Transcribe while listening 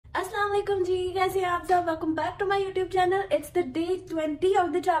अस्सलामुअलैकुम जी, कैसे हैं आप सब। Welcome back to my YouTube channel. It's the day 20 of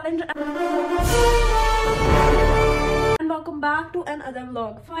the challenge and welcome back to N other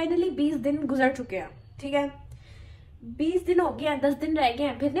vlog. Finally 20 दिन गुजर चुके हैं, ठीक है। 20 दिन हो गए हैं, 10 दिन रह गए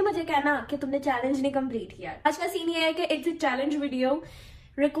हैं। फिर नहीं मुझे कहना कि तुमने चैलेंज नहीं कंप्लीट किया। आज का सीन ये है कि it's a challenge video,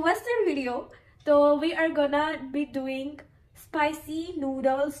 requested video. तो we are gonna be doing spicy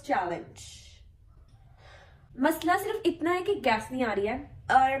noodles challenge. मसला सिर्फ इतना है कि गैस नहीं आ रही है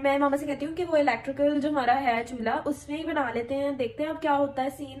और मैं मामा से कहती हूँ कि वो इलेक्ट्रिकल जो हमारा है चूल्हा उसमें ही बना लेते हैं। देखते हैं अब क्या होता है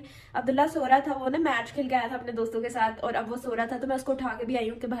सीन। अब्दुल्ला सो रहा था, वो ना मैच खेल के आया था अपने दोस्तों के साथ और अब वो सो रहा था तो मैं उसको उठा के भी आई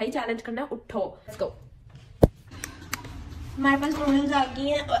हूँ कि भाई चैलेंज करना, उठो, लेट्स गो। हमारे पास नूडल्स आ गई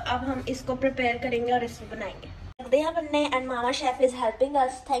हैं और अब हम इसको प्रिपेयर करेंगे और इसको बनाएंगे बनने। And mama chef is helping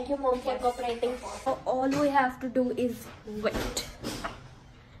us. Thank you mom for cooperating. All we have to do is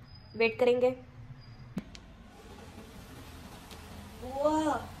wait करेंगे।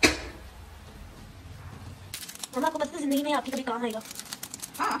 मामा आपको पता है जिंदगी में आपकी कभी काम आएगा।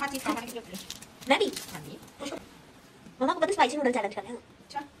 हाँ, हर चीज खाने के लिए मैं भी। हाँ जी। मामा को पता है स्पाइसी नूडल चैलेंज करना है।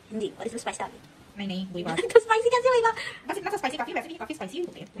 अच्छा हिंदी और इसमें स्पाइस डालनी। नहीं वही बात। तो स्पाइसी कैसे होएगा? बस इतना तो स्पाइसी काफी, वैसे भी काफी स्पाइसी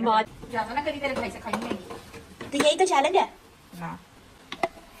होते हैं। बहुत ज्यादा ना करी तेरे भाई से खाई नहीं आएगी। तो यही तो चैलेंज है ना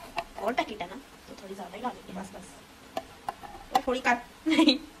और पैकेट है ना, तो थोड़ी ज्यादा ही डालेंगे। बस और थोड़ी कर।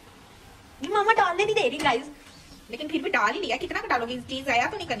 नहीं ये मामा डालने नहीं दे रही गाइस। लेकिन फिर भी डाल ही लिया, कितना का डालोगे? चीज आया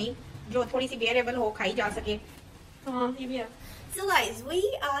तो नहीं करनी जो थोड़ी सी बेयरेबल हो, खाई जा सके। हाँ ये भी है। So guys we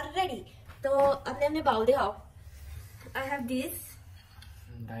are ready. तो अपने अपने बाउल दिखाओ। I have this.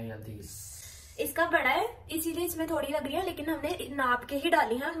 इसका बड़ा है इसीलिए इसमें थोड़ी लग रही है, लेकिन हमने नाप के ही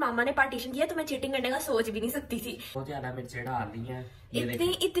डाली है। मामा ने पार्टीशन किया तो मैं चीटिंग करने का सोच भी नहीं सकती थी। बहुत ज्यादा मिर्चें डाल दी हैं।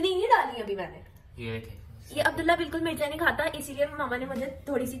 इतनी ही डाली अभी मैंने। ये अब्दुल्ला बिल्कुल मिर्चा नहीं खाता, इसीलिए मामा ने मुझे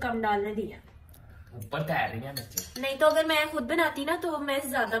थोड़ी सी कम डालने दी है। ऊपर तैर रही हैं मिर्चें। नहीं तो अगर मैं खुद बनाती ना तो मैं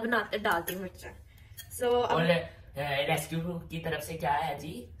ज्यादा डालती मिर्चा। सो और रेस्क्यू की तरफ से क्या है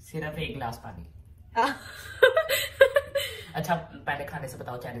जी? सिर्फ 1 गिलास पानी। अच्छा पहले खाने से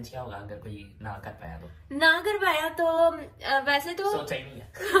बताओ चैलेंज क्या होगा अगर कोई ना कर पाया तो वैसे तो सोचा ही नहीं है।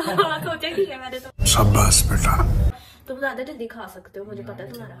 सोचा ही नहीं है मैंने तो। शाबाश बेटा, तुम ज्यादा जल्दी खा सकते हो, मुझे पता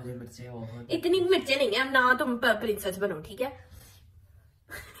है तुम्हारा। मुझे मिर्चें इतनी मिर्चें नहीं है ना, तुम प्रिंसेस बनो, ठीक है।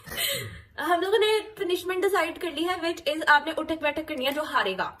 हम लोगों ने पनिशमेंट डिसाइड कर ली है, विच इज आपने उठक बैठक करनी है जो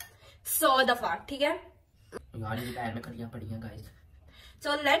हारेगा 100 दफा, ठीक है। यार ये पैर में खड़ियां पड़ी हैं guys.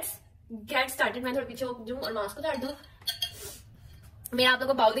 So let's get started. मैं थोड़ा पीछे हो जाऊं और मास्क उतार दूं। मैं आप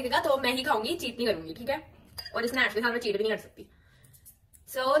लोगों को बाउल दिखेगा तो मैं ही खाऊंगी, चीट नहीं करूंगी, ठीक है। और स्नैक्स के साथ मैं चीट भी नहीं कर सकती।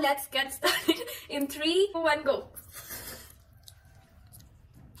 So let's get started in 3, 2, 1 गो।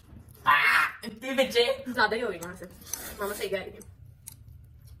 इतनी मिर्चें ज्यादा ही हो गई वहां से। मामा सही कह रही है।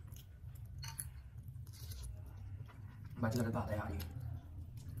 मुझे लग रहा है यार ये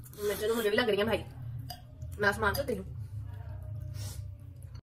मिर्चें तो मुझे भी लग रही है भाई, मैं आसमान से हूँ।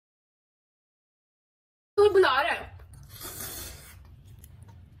 तू बुला रहा है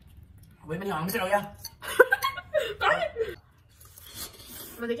वही मेरी आंख से हो गया।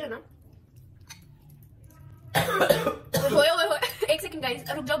 मैं देखा ना। ओए 1 सेकंड गाइस,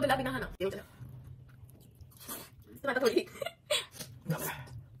 रुक जाओ, बिला बिना खाना। तुम्हारा थोड़ी ज्यादा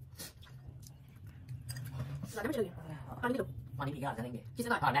मिर्च लगी। पानी लो। पानी पी के आ जाएंगे। किसने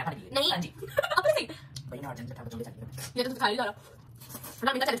कहा? हाँ मैं पानी पी नहीं हाँ जी अपने सही भाई ना अर्जेंट था बच्चों के साथ। ये तो खा ही जा रहा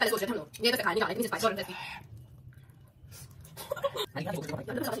ना। मेरा चैलेंज पहले सोच रहे थे हम लोग, ये तो खाने निकाले, इतनी स्पाइस और रेसिपी। नहीं क्या बोल रहा हूं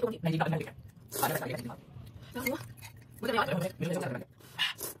नहीं नहीं आगे बता दिया क्या हुआ मुझे याद है। मेरे को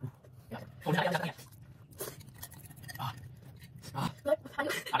यार थोड़ा याद है।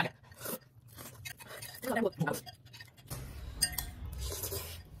 आ गया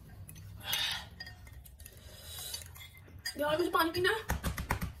यार मुझे पानी पीना है।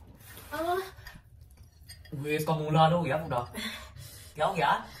 वो इसका मुंह लाल हो गया पूरा। क्या हो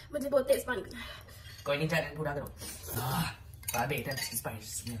गया? मुझे बहुत तेज पानी पीना है। कोई नहीं चैलेंज पूरा करो। बेटा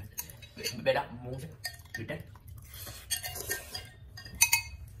स्पाइस बेटा मुंह से बेटा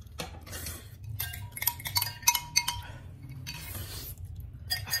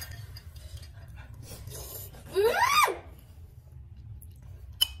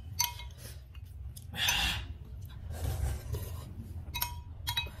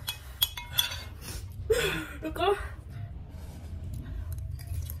रुको।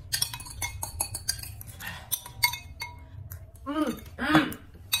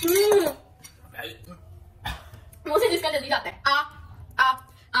 मुंह से जिसका जल्दी जाता है।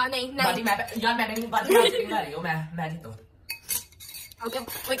 नहीं बाजी मैं यार मैंने नहीं बाजी मैं नहीं रही हूं। मैं जीता हूं। Okay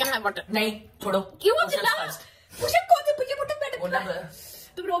we can have water. नहीं छोड़ो। क्यों चिल्ला? मुझे कौन से मुझे मुट्ठे बैठ बोलना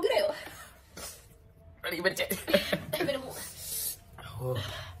तुम रोक रहे हो। बड़ी बच्चे मेरे मुंह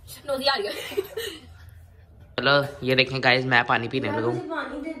नोजी आ रही है। चलो ये देखें गाइस, मैं पानी पीने लगूं।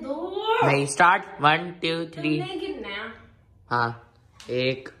 पानी दे दो। नहीं, स्टार्ट 1 2 3। हाँ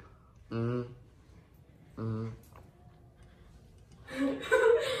 1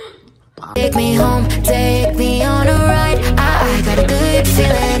 Take me home, take me on a ride. I got a good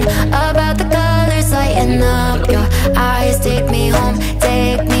feeling about the colors lighting up your eyes. Take me home,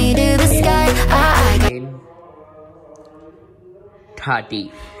 take me to the sky. I got 30।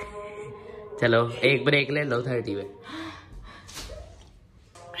 चलो एक break ले लो 30 में।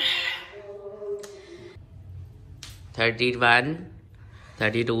 31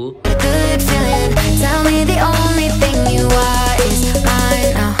 32। a good feeling. Tell me the only thing you are is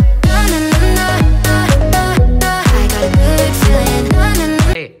mine now. Na, na, na, na, na, na. I got a good feeling. Na, na, na.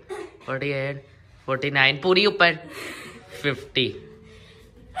 48 49 पूरी ऊपर 50।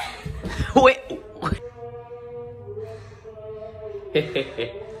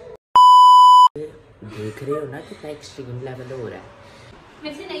 देख रहे हो ना कितना एक्सट्रीम लेवल हो रहा है।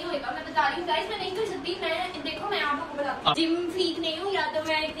 मेरे से नहीं होगा, मैं बता रही हूँ गाइस, मैं नहीं कर सकती। मैं देखो, मैं आप लोगों को बताती हूँ, जिम फ्रीक नहीं हूँ या तो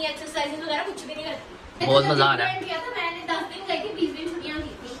मैं इतनी एक्सरसाइज वगैरह कुछ भी नहीं करती। बहुत मजा आ रहा है। किया था मैंने 10 दिन गई थी, 20 दिन छुट्टियां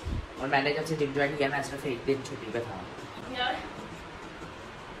की थी। और मैंने जब से जिम ज्वाइन किया मैं सिर्फ एक दिन छुट्टी पे था यार।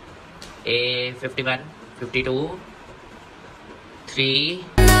 51 52 3।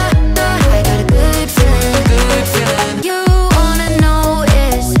 I got a good feeling, good feeling. You wanna know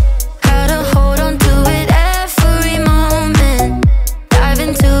is how to hold on to it every moment. Dive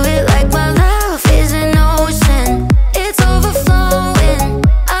into it like my love is an ocean. It's overflowing.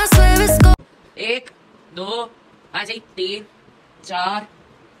 I swear it's going. 1 2 3 4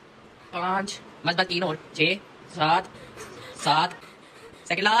 5 बस 3 और 6 7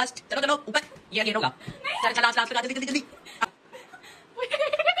 second last. चलो चलो ऊपर, ये gate होगा। चल चल last जल्दी जल्दी जल्दी।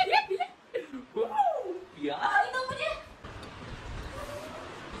 यार तो मुझे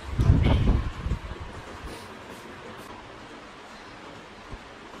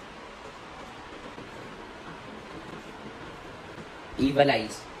evil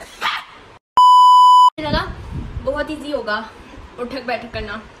eyes। लगा बहुत इजी होगा उठक बैठक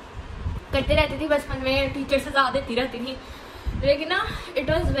करना। करते रहती थी बचपन में, टीचर से ज्यादा देती रहती थी, लेकिन ना इट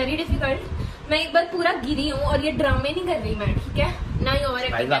वॉज वेरी डिफिकल्ट। मैं एक बार पूरा गिरी हूँ और ये ड्रामे नहीं कर रही मैं, ठीक है ना ही ओवर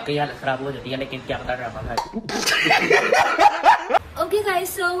एक्टिंग। वाकई हालत खराब हो जाती है, लेकिन क्या पता ड्रामा था। Okay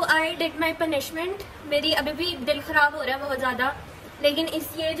guys, so I did my punishment. मेरी अभी भी दिल खराब हो रहा है बहुत ज्यादा, लेकिन इस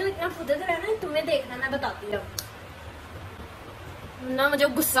ये जो इतना फुदक रहा है ना, तुम्हें देखना, मैं बताती हूँ ना, मुझे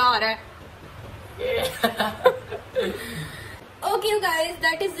गुस्सा आ रहा है। Okay you guys,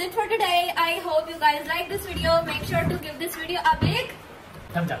 that is it for today. I hope you guys like this video. Make sure to give this video a big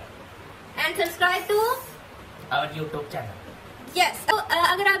thumbs up and subscribe to our YouTube channel. Yes. तो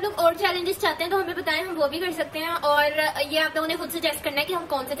अगर आप लोग और challenges चाहते हैं तो हमें बताएं, हम वो भी कर सकते हैं। और ये आप लोगों ने खुद सजेस्ट करना है कि हम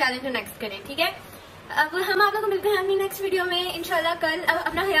कौन से चैलेंज नेक्स्ट करें, ठीक है। अब हम आप लोगों को मिलते हैं अपनी नेक्स्ट वीडियो में इंशाल्लाह कल।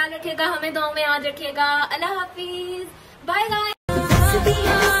 अपना ख्याल रखिएगा, हमें दुआओं में याद रखिएगा। अल्लाह हाफिज, bye bye.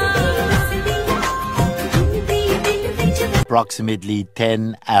 Approximately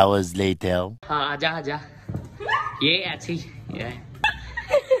 10 hours later. हाँ आजा ये ऐसी ये।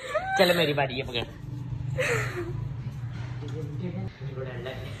 चलो मेरी बारी, ये पकड़।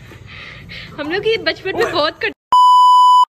 हम लोग ये बचपन में बहुत